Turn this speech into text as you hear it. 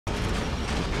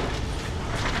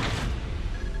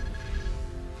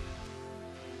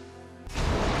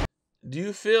Do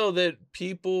you feel that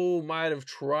people might have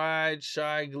tried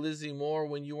Shy Glizzy more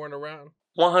when you weren't around?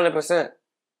 100%.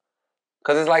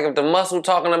 Because it's like if the muscle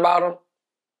talking about him,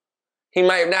 he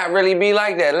might not really be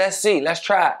like that. Let's see. Let's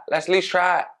try it. Let's at least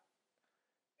try it.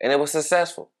 And it was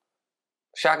successful.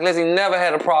 Shy Glizzy never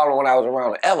had a problem when I was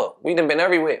around him, ever. We done been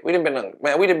everywhere. We done been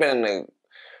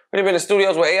in the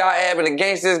studios with AI Ab and the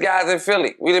gangsters guys in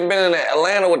Philly. We done been in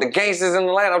Atlanta with the gangsters in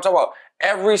Atlanta. I'm talking about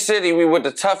every city we with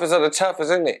the toughest of the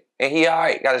toughest in it. And he all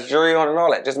right. Got his jury on and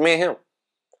all that. Just me and him.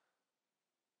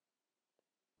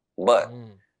 But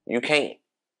you can't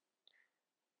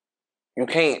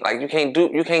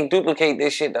duplicate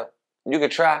this shit though. You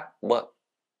could try, but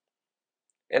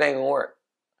it ain't gonna work.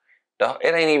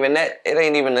 It ain't even that. It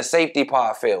ain't even the safety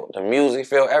part failed. The music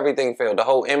failed. Everything failed. The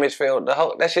whole image failed.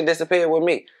 That shit disappeared with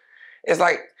me. It's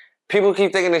like people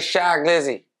keep thinking it's Shy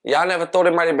Glizzy. Y'all never thought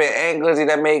it might have been Ant Glizzy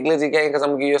that made Glizzy Gang, because I'm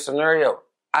gonna give you a scenario.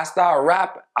 I started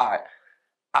rapping. All right.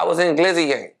 I was in Glizzy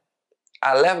Gang.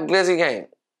 I left Glizzy Gang.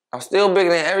 I'm still bigger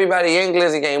than everybody in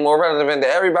Glizzy Gang, more relevant than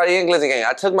everybody in Glizzy Gang.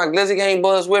 I took my Glizzy Gang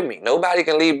buzz with me. Nobody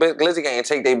can leave Glizzy Gang and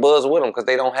take their buzz with them because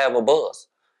they don't have a buzz.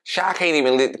 Shy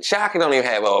don't even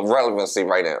have a relevancy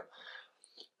right now.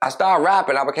 I started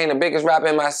rapping. I became the biggest rapper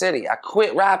in my city. I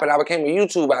quit rapping. I became a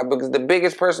YouTuber. I was the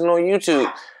biggest person on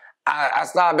YouTube. I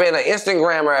started being an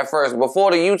Instagrammer at first.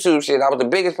 Before the YouTube shit, I was the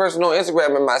biggest person on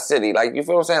Instagram in my city. Like, you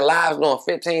feel what I'm saying? Lives doing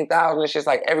 15,000 and shit's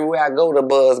like everywhere I go, the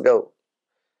buzz go.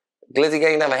 Glizzy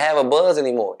Gang never have a buzz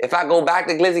anymore. If I go back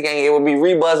to Glizzy Gang, it would be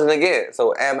re-buzzing again.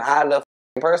 So am I the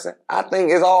person? I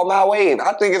think it's all my wave.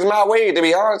 I think it's my wave, to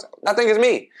be honest. I think it's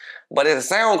me. But it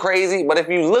sound crazy. But if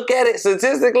you look at it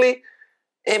statistically,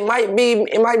 it might be me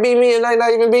and might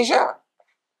not even be Shy.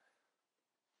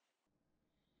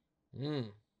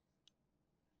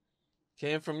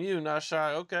 Came from you, not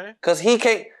Shy. Okay. Cause he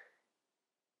can't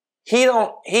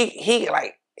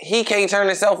turn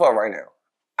himself up right now.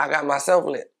 I got myself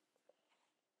lit.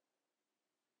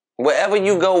 Wherever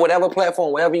you go, whatever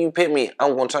platform, wherever you pick me,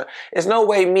 I'm gonna turn. There's no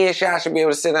way me and Shy should be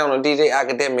able to sit down on DJ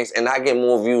Academics and I get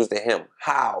more views than him.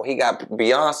 How? He got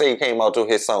Beyonce came out to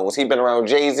his songs. He been around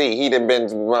Jay-Z. He done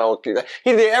been around. He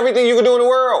did everything you could do in the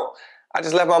world. I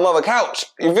just left my mother couch.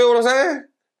 You feel what I'm saying?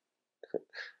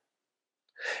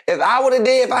 If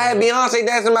I had Beyonce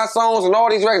dancing my songs and all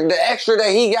these records, the extra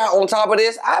that he got on top of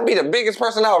this, I'd be the biggest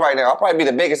person out right now. I'd probably be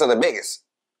the biggest of the biggest.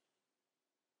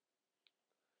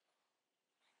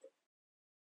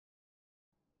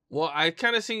 Well, I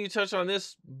kind of seen you touch on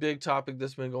this big topic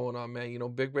that's been going on, man. You know,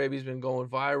 Big Baby's been going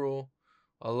viral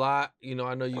a lot. You know,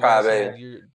 I know you guys had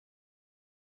your...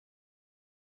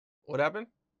 What happened?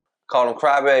 Call him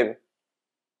Crybaby.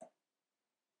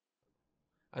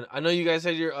 I know you guys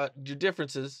had your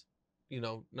differences, you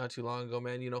know, not too long ago,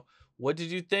 man. You know, what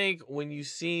did you think when you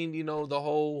seen, you know, the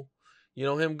whole, you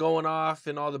know, him going off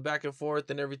and all the back and forth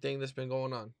and everything that's been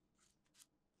going on?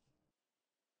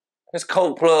 His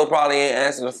coke plug probably ain't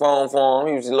answering the phone for him.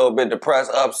 He was a little bit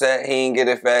depressed, upset. He didn't get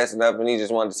it fast enough, and he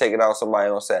just wanted to take it out on somebody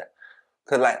on set.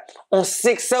 Cause like, on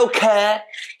 6-0 cut,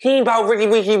 he ain't about really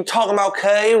we keep talking about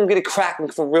cut. He don't get it cracking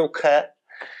for real cut.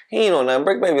 He ain't on nothing.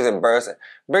 Bricc Baby's embarrassing.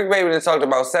 Bricc Baby done talked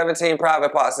about 17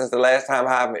 private parts since the last time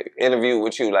I interviewed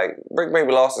with you. Like, Bricc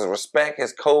Baby lost his respect,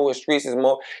 his code, his streets, his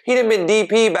more. He done been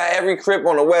DP'd by every Crip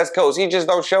on the West Coast. He just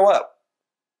don't show up.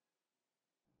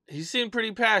 He seemed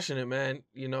pretty passionate, man,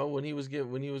 you know, when he was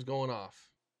going off.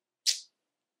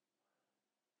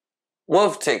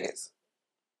 Wolf tickets.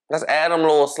 That's Adam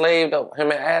Little Slave, though.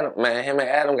 Him and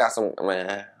Adam got some,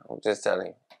 man, I'm just telling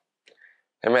you.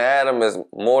 Him and Adam is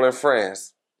more than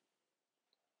friends.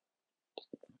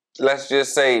 Let's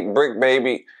just say Bricc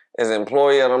Baby is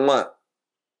Employee of the Month.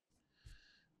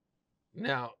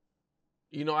 Now,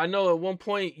 you know, I know at one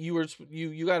point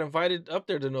you got invited up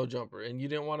there to No Jumper and you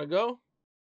didn't want to go?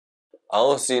 I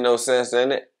don't see no sense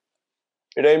in it.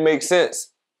 It ain't make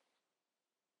sense.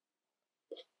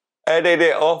 And they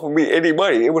didn't offer me any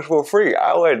money. It was for free.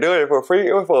 I wasn't doing it for free.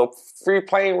 It was for a free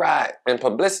plane ride and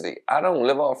publicity. I don't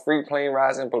live off free plane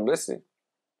rides and publicity.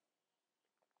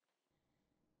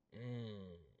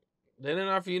 They didn't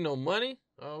offer you no money?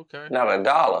 Oh, okay. Not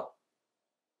 $1.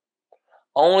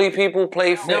 Only people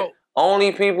play fair. No.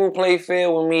 Only people play fair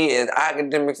with me is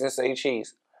Academics and Say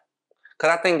Cheese.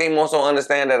 Because I think they more so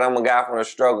understand that I'm a guy from the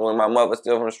struggle and my mother's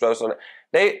still from the struggle. So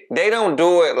they don't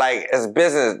do it like as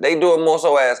business. They do it more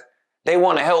so as they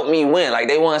want to help me win. Like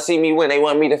they want to see me win. They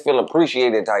want me to feel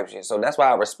appreciated type shit. So that's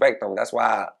why I respect them. That's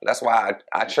why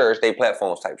I cherish their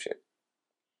platforms type shit.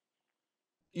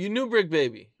 You knew Bricc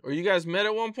Baby, or you guys met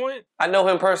at one point? I know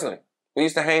him personally. We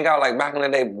used to hang out like back in the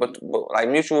day, but like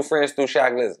mutual friends through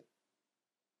Shy Glizzy.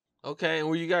 Okay, and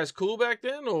were you guys cool back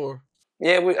then, or?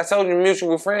 Yeah, I told you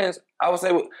mutual friends. I would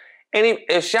say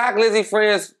if Shy Glizzy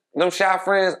friends, them Shy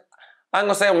friends, I ain't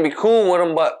gonna say I'm gonna be cool with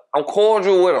them, but I'm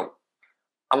cordial with them.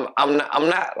 I'm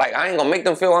not like I ain't gonna make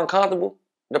them feel uncomfortable.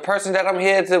 The person that I'm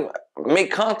here to make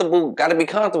comfortable got to be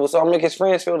comfortable, so I make his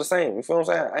friends feel the same. You feel what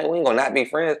I'm saying? We ain't gonna not be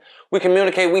friends. We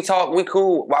communicate, we talk, we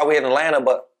cool while we're in Atlanta,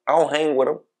 but I don't hang with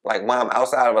them. Like when I'm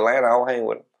outside of Atlanta, I don't hang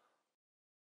with them.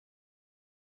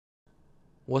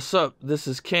 What's up? This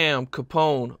is Cam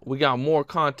Capone. We got more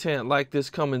content like this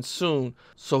coming soon,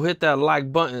 so hit that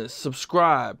like button,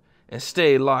 subscribe, and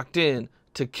stay locked in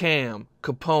to Cam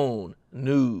Capone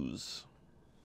News.